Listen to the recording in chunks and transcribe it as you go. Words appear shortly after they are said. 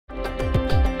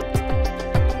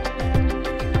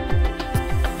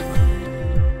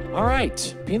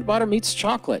right, peanut butter meets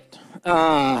chocolate.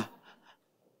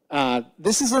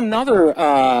 This is another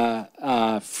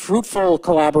fruitful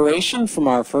collaboration from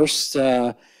our first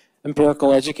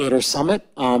Empirical Educator Summit.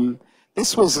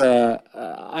 This was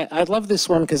I love this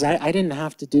one because I didn't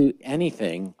have to do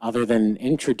anything other than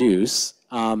introduce.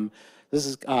 This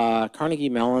is Carnegie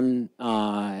Mellon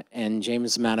and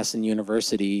James Madison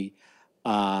University.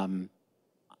 I'm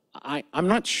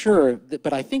not sure,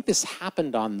 but I think this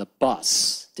happened on the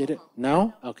bus. Did it?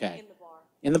 No? Okay.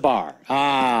 In the bar.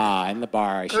 In the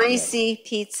bar. Greasy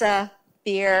pizza,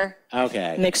 beer.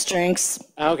 Okay. Mixed drinks.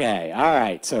 Okay. All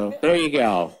right. So there you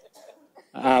go.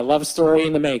 Love story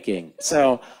in the making.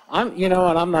 So you know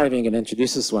what? I'm not even going to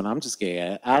introduce this one. I'm just going to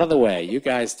get it out of the way. You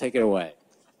guys take it away.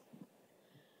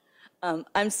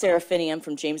 I'm Sara Finney. I'm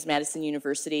from James Madison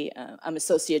University. I'm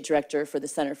Associate Director for the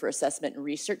Center for Assessment and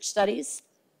Research Studies.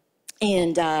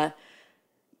 And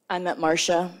I met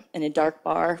Marsha in a dark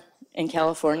bar in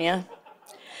California.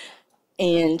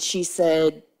 And she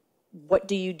said, "What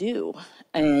do you do?"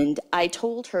 And I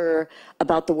told her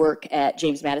about the work at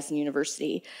James Madison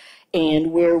University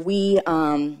and where we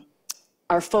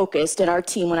are focused. And our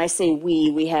team, when I say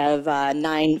we have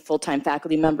 9 full-time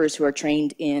faculty members who are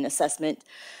trained in assessment,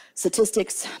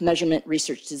 statistics, measurement,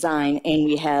 research design, and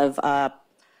we have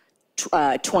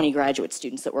 20 graduate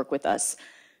students that work with us.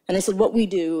 And I said, what we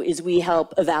do is we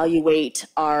help evaluate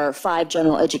our 5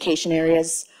 general education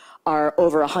areas, our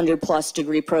over 100+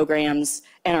 degree programs,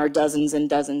 and our dozens and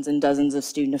dozens and dozens of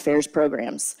student affairs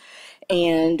programs.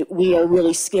 And we are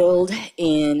really skilled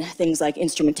in things like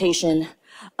instrumentation,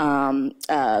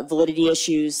 validity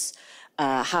issues,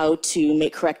 how to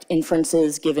make correct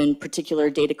inferences given particular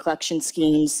data collection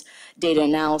schemes, data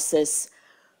analysis.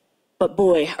 But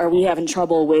boy, are we having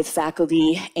trouble with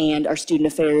faculty and our student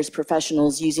affairs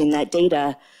professionals using that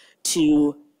data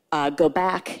to go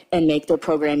back and make their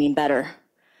programming better.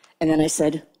 And then I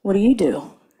said, what do you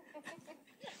do?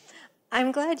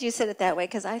 I'm glad you said it that way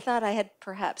because I thought I had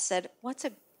perhaps said, what's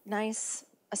a nice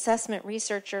assessment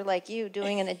researcher like you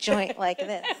doing in a joint like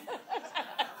this?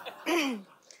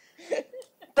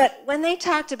 But when they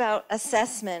talked about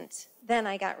assessment, then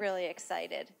I got really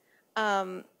excited.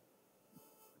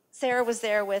 Sara was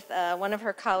there with one of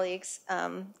her colleagues,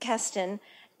 Keston,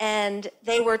 and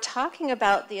they were talking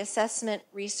about the assessment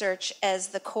research as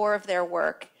the core of their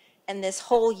work, and this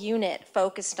whole unit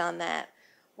focused on that,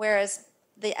 whereas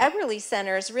the Eberly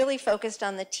Center is really focused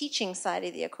on the teaching side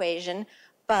of the equation,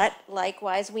 but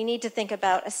likewise, we need to think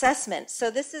about assessment.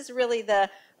 So this is really the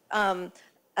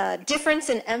difference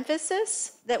in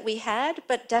emphasis that we had,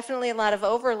 but definitely a lot of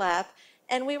overlap.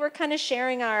 And we were kind of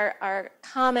sharing our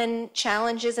common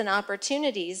challenges and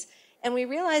opportunities. And we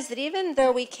realized that even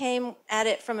though we came at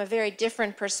it from a very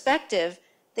different perspective,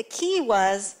 the key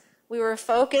was we were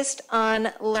focused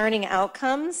on learning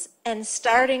outcomes and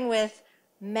starting with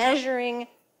measuring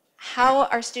how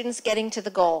are students getting to the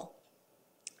goal.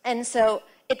 And so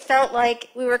it felt like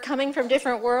we were coming from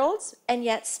different worlds and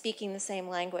yet speaking the same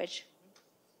language.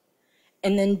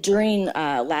 And then during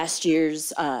last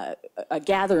year's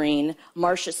gathering,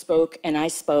 Marsha spoke and I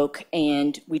spoke,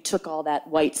 and we took all that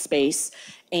white space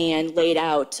and laid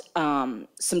out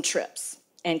some trips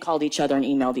and called each other and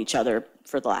emailed each other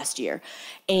for the last year.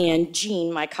 And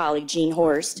Jean, my colleague, Jean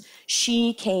Horst,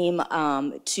 she came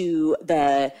to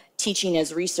the Teaching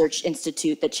as Research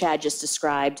Institute that Chad just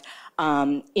described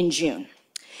in June.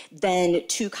 Then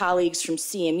 2 colleagues from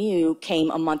CMU came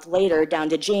a month later down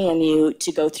to JMU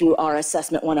to go through our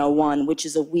Assessment 101, which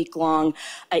is a week-long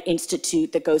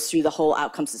institute that goes through the whole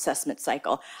outcomes assessment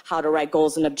cycle, how to write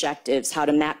goals and objectives, how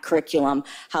to map curriculum,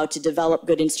 how to develop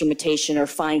good instrumentation or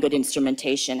find good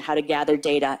instrumentation, how to gather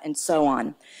data, and so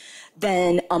on.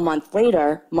 Then a month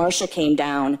later, Marsha came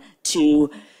down to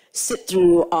sit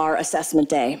through our assessment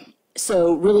day.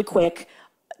 So really quick,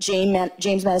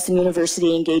 James Madison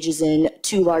University engages in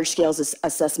 2 large-scale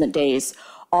assessment days.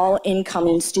 All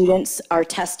incoming students are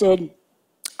tested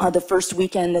the first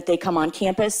weekend that they come on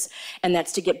campus, and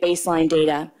that's to get baseline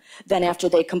data. Then after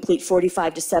they complete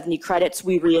 45 to 70 credits,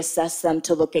 we reassess them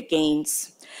to look at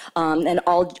gains. And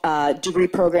all degree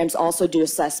programs also do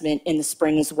assessment in the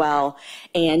spring as well.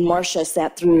 And Marsha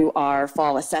sat through our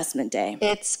fall assessment day.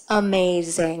 It's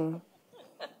amazing.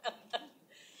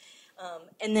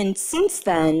 And then since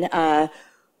then,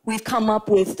 we've come up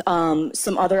with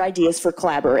some other ideas for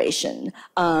collaboration.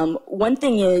 One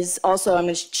thing is also, I'm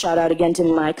going to shout out again to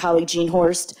my colleague Jean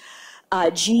Horst.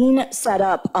 Jean set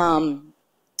up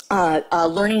a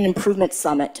Learning Improvement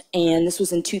Summit, and this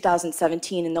was in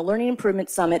 2017. And the Learning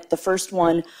Improvement Summit, the first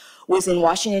one, was in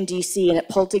Washington, D.C., and it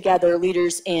pulled together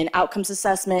leaders in outcomes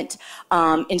assessment,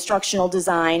 instructional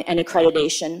design, and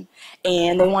accreditation.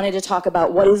 And they wanted to talk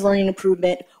about what is learning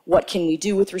improvement, what can we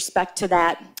do with respect to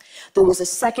that. There was a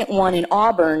second one in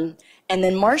Auburn, and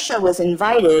then Marsha was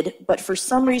invited, but for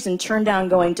some reason turned down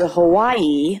going to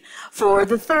Hawaii for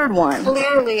the third one.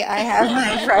 Clearly, I have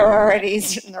my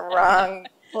priorities in the wrong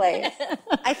place.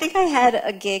 I think I had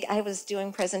a gig. I was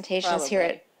doing presentations here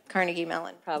at Carnegie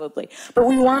Mellon. Probably. But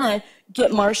we want to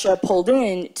get Marsha pulled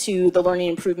in to the Learning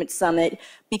Improvement Summit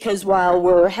because while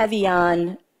we're heavy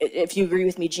on, if you agree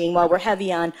with me, Jean, while we're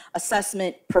heavy on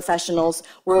assessment professionals,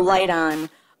 we're light on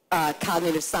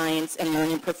cognitive science and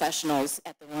learning professionals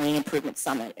at the Learning Improvement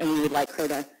Summit. And we would like her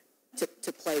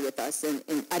to play with us.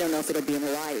 And I don't know if it'll be in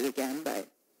Hawaii again, but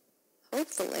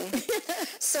hopefully.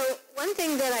 So one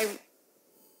thing that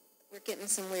we're getting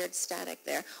some weird static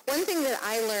there. One thing that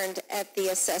I learned at the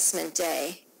assessment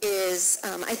day is,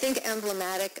 I think,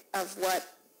 emblematic of what,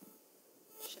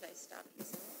 should I stop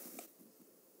using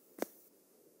it?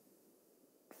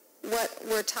 What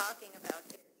we're talking about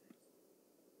here.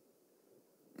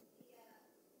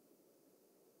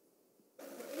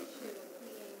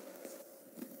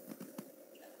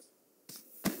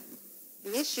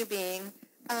 The issue being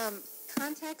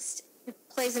context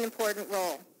plays an important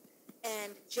role.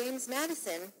 And James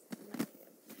Madison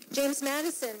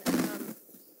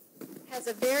has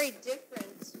a very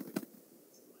different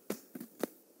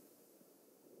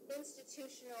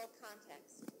institutional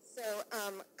context. So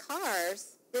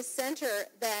CARS, this center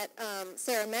that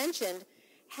Sara mentioned,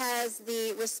 has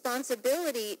the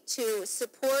responsibility to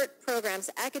support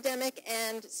programs, academic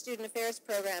and student affairs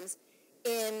programs,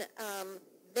 in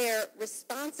their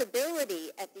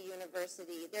responsibility at the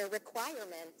university, their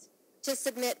requirement to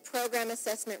submit program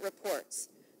assessment reports.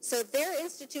 So their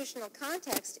institutional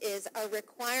context is a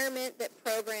requirement that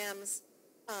programs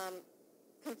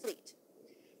complete.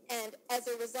 And as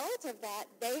a result of that,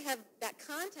 that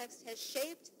context has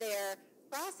shaped their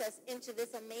process into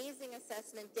this amazing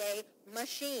assessment day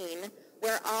machine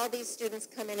where all these students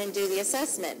come in and do the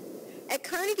assessment. At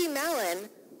Carnegie Mellon,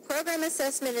 program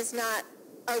assessment is not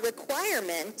a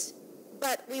requirement,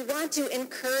 but we want to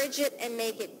encourage it and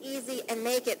make it easy and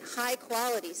make it high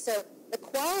quality. So the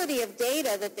quality of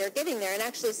data that they're getting there, and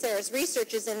actually Sara's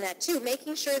research is in that too,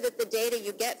 making sure that the data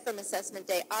you get from assessment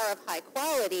day are of high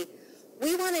quality,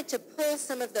 we wanted to pull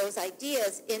some of those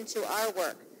ideas into our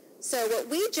work. So what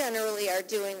we generally are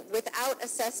doing without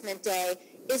assessment day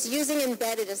is using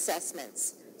embedded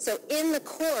assessments. So in the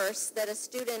course that a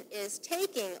student is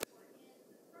taking,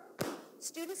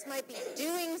 students might be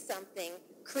doing something,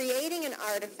 creating an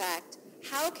artifact.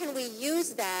 How can we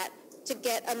use that to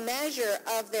get a measure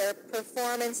of their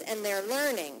performance and their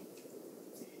learning?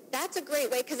 That's a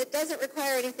great way because it doesn't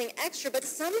require anything extra, but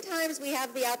sometimes we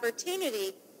have the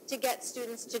opportunity to get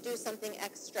students to do something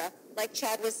extra, like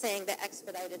Chad was saying, the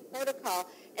expedited protocol.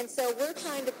 And so we're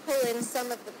trying to pull in some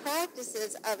of the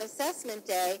practices of assessment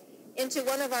day into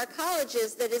one of our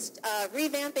colleges that is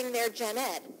revamping their gen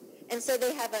ed. And so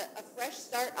they have a fresh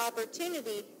start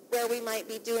opportunity where we might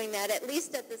be doing that, at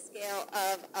least at the scale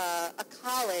of a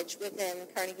college within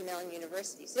Carnegie Mellon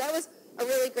University. So that was a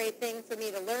really great thing for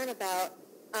me to learn about.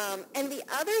 And the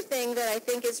other thing that I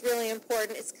think is really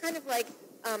important, it's kind of like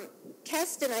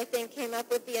Keston, I think, came up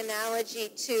with the analogy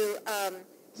to,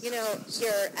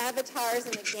 your avatars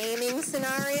in a gaming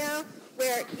scenario,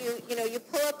 where you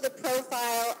pull up the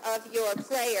profile of your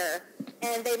player,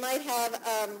 and they might have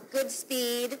good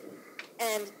speed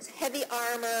and heavy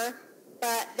armor,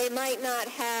 but they might not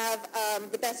have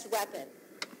the best weapon.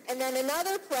 And then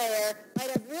another player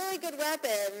might have really good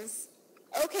weapons,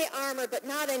 okay armor, but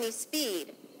not any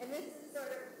speed. And this is sort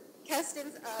of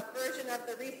Keston's version of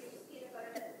the research.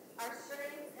 Our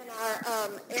strengths and our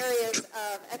areas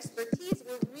of expertise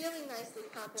were really nicely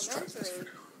complementary.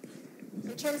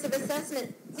 In terms of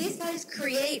assessment, these guys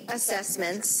create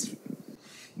assessments.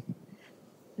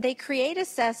 They create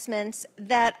assessments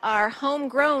that are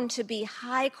homegrown to be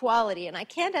high quality. And I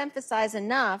can't emphasize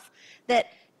enough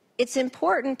that it's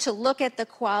important to look at the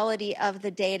quality of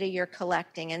the data you're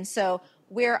collecting. And so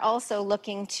we're also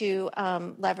looking to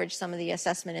leverage some of the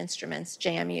assessment instruments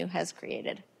JMU has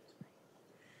created.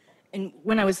 And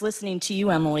when I was listening to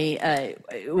you, Emily,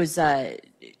 it was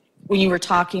when you were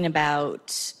talking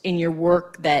about in your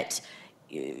work that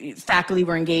faculty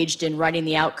were engaged in writing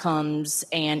the outcomes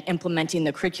and implementing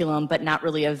the curriculum, but not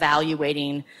really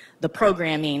evaluating the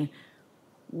programming.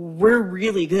 We're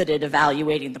really good at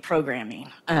evaluating the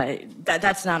programming.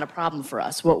 That's not a problem for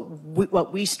us.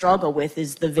 What we struggle with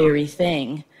is the very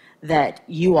thing that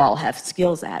you all have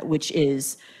skills at, which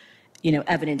is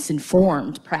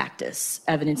evidence-informed practice,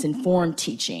 evidence-informed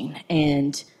teaching.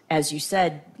 And as you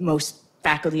said, most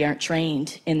faculty aren't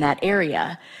trained in that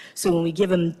area. So when we give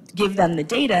them the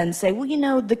data and say,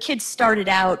 well, the kids started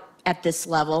out at this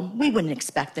level, we wouldn't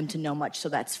expect them to know much, so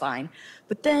that's fine.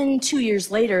 But then 2 years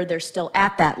later, they're still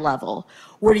at that level.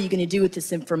 What are you going to do with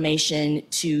this information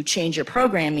to change your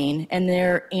programming? And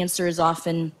their answer is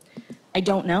often, I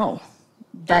don't know.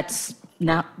 That's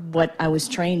not what I was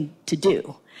trained to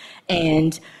do.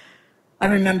 And I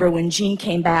remember when Jean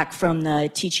came back from the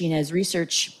Teaching as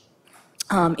Research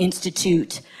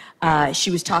Institute, she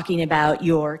was talking about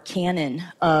your canon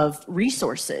of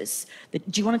resources.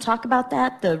 Do you want to talk about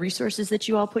that, the resources that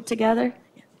you all put together?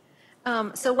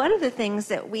 So one of the things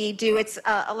that we do, it's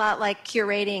a lot like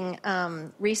curating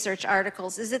research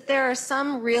articles, is that there are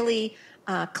some really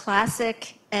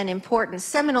classic and important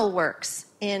seminal works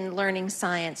in learning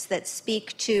science that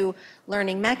speak to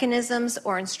learning mechanisms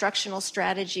or instructional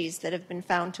strategies that have been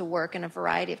found to work in a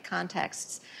variety of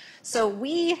contexts. So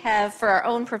we have, for our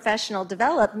own professional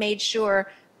development, made sure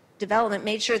that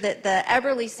the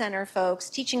Eberly Center folks,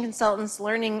 teaching consultants,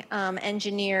 learning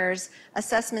engineers,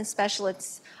 assessment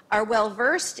specialists are well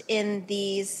versed in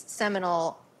these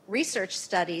seminal research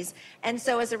studies. And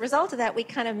so as a result of that, we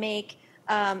kind of make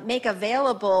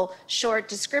available short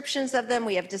descriptions of them.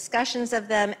 We have discussions of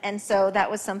them. And so that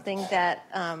was something that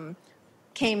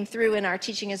came through in our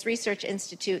Teaching as Research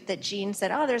Institute that Jean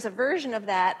said, oh, there's a version of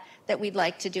that we'd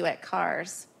like to do at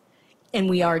CARS. And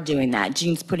we are doing that.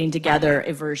 Jean's putting together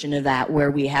a version of that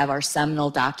where we have our seminal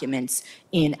documents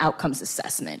in outcomes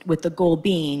assessment, with the goal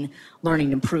being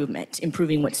learning improvement,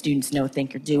 improving what students know,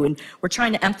 think, or do. And we're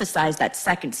trying to emphasize that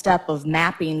second step of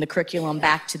mapping the curriculum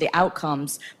back to the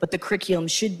outcomes, but the curriculum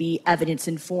should be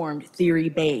evidence-informed,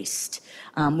 theory-based,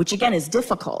 which again is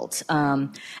difficult.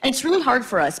 And it's really hard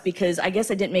for us because I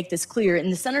guess I didn't make this clear. In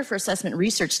the Center for Assessment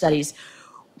Research Studies,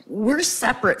 we're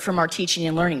separate from our Teaching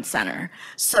and Learning Center.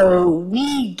 So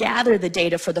we gather the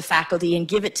data for the faculty and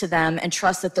give it to them and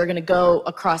trust that they're going to go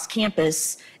across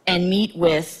campus and meet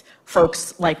with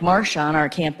folks like Marsha on our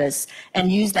campus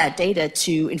and use that data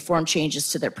to inform changes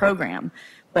to their program.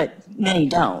 But many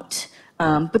don't.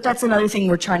 But that's another thing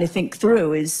we're trying to think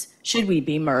through is, should we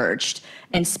be merged?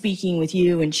 And speaking with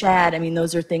you and Chad, I mean,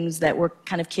 those are things that we're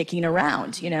kind of kicking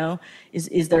around,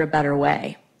 is there a better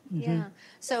way? Mm-hmm. Yeah.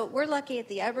 So we're lucky at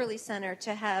the Eberly Center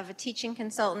to have a teaching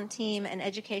consultant team, an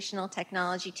educational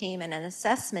technology team, and an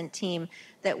assessment team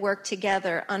that work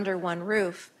together under one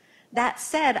roof. That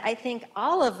said, I think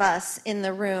all of us in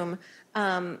the room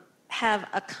have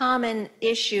a common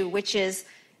issue, which is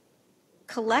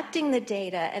collecting the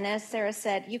data. And as Sara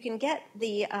said, you can get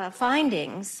the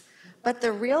findings, but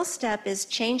the real step is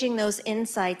changing those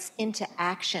insights into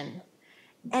action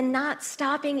and not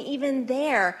stopping even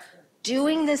there.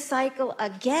 Doing the cycle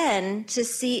again to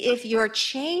see if your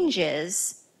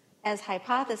changes, as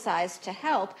hypothesized to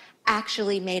help,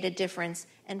 actually made a difference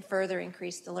and further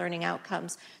increased the learning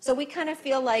outcomes. So we kind of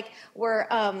feel like we're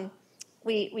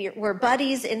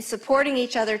buddies in supporting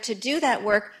each other to do that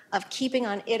work of keeping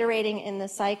on iterating in the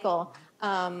cycle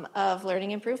of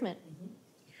learning improvement.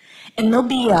 And there'll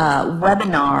be a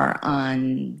webinar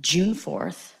on June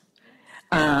 4th.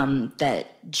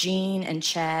 That Jean and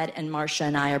Chad and Marsha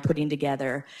and I are putting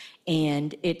together,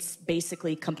 and it's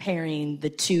basically comparing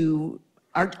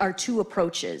our two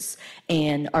approaches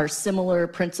and our similar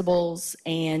principles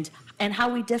and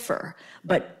how we differ,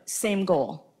 but same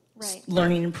goal, right.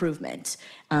 Learning improvement,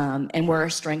 and where our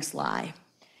strengths lie.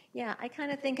 Yeah, I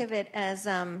kind of think of it as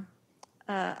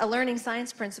a learning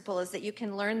science principle is that you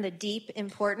can learn the deep,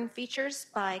 important features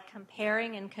by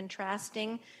comparing and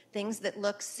contrasting things that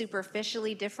look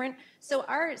superficially different. So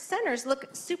our centers look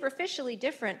superficially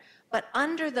different, but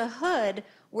under the hood,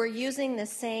 we're using the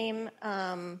same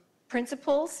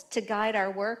principles to guide our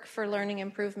work for learning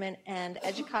improvement, and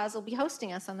EDUCAUSE will be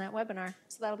hosting us on that webinar,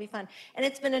 so that'll be fun. And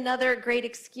it's been another great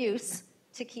excuse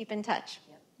to keep in touch.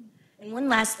 And one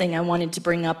last thing I wanted to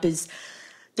bring up is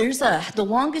there's the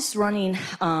longest running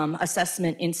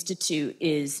assessment institute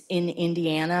is in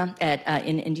Indiana,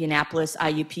 in Indianapolis.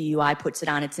 IUPUI puts it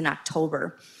on. It's in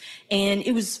October. And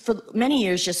it was for many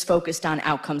years just focused on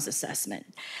outcomes assessment.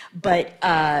 But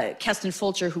Keston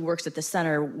Fulcher, who works at the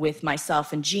center with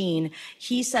myself and Jean,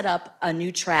 he set up a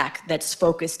new track that's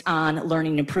focused on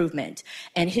learning improvement.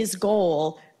 And his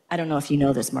goal, I don't know if you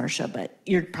know this, Marsha, but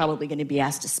you're probably going to be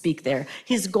asked to speak there.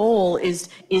 His goal is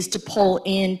to pull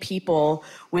in people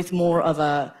with more of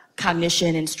a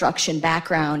cognition instruction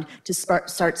background to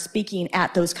start speaking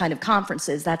at those kind of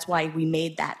conferences. That's why we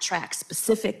made that track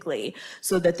specifically,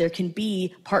 so that there can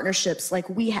be partnerships like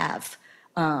we have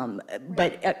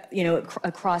but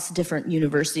across different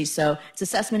universities. So it's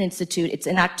Assessment Institute. It's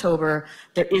in October.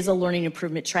 There is a learning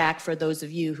improvement track for those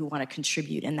of you who want to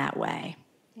contribute in that way.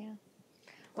 Yeah.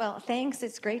 Well, thanks.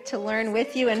 It's great to learn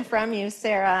with you and from you,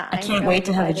 Sara. I can't wait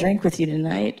to have a drink with you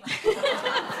tonight.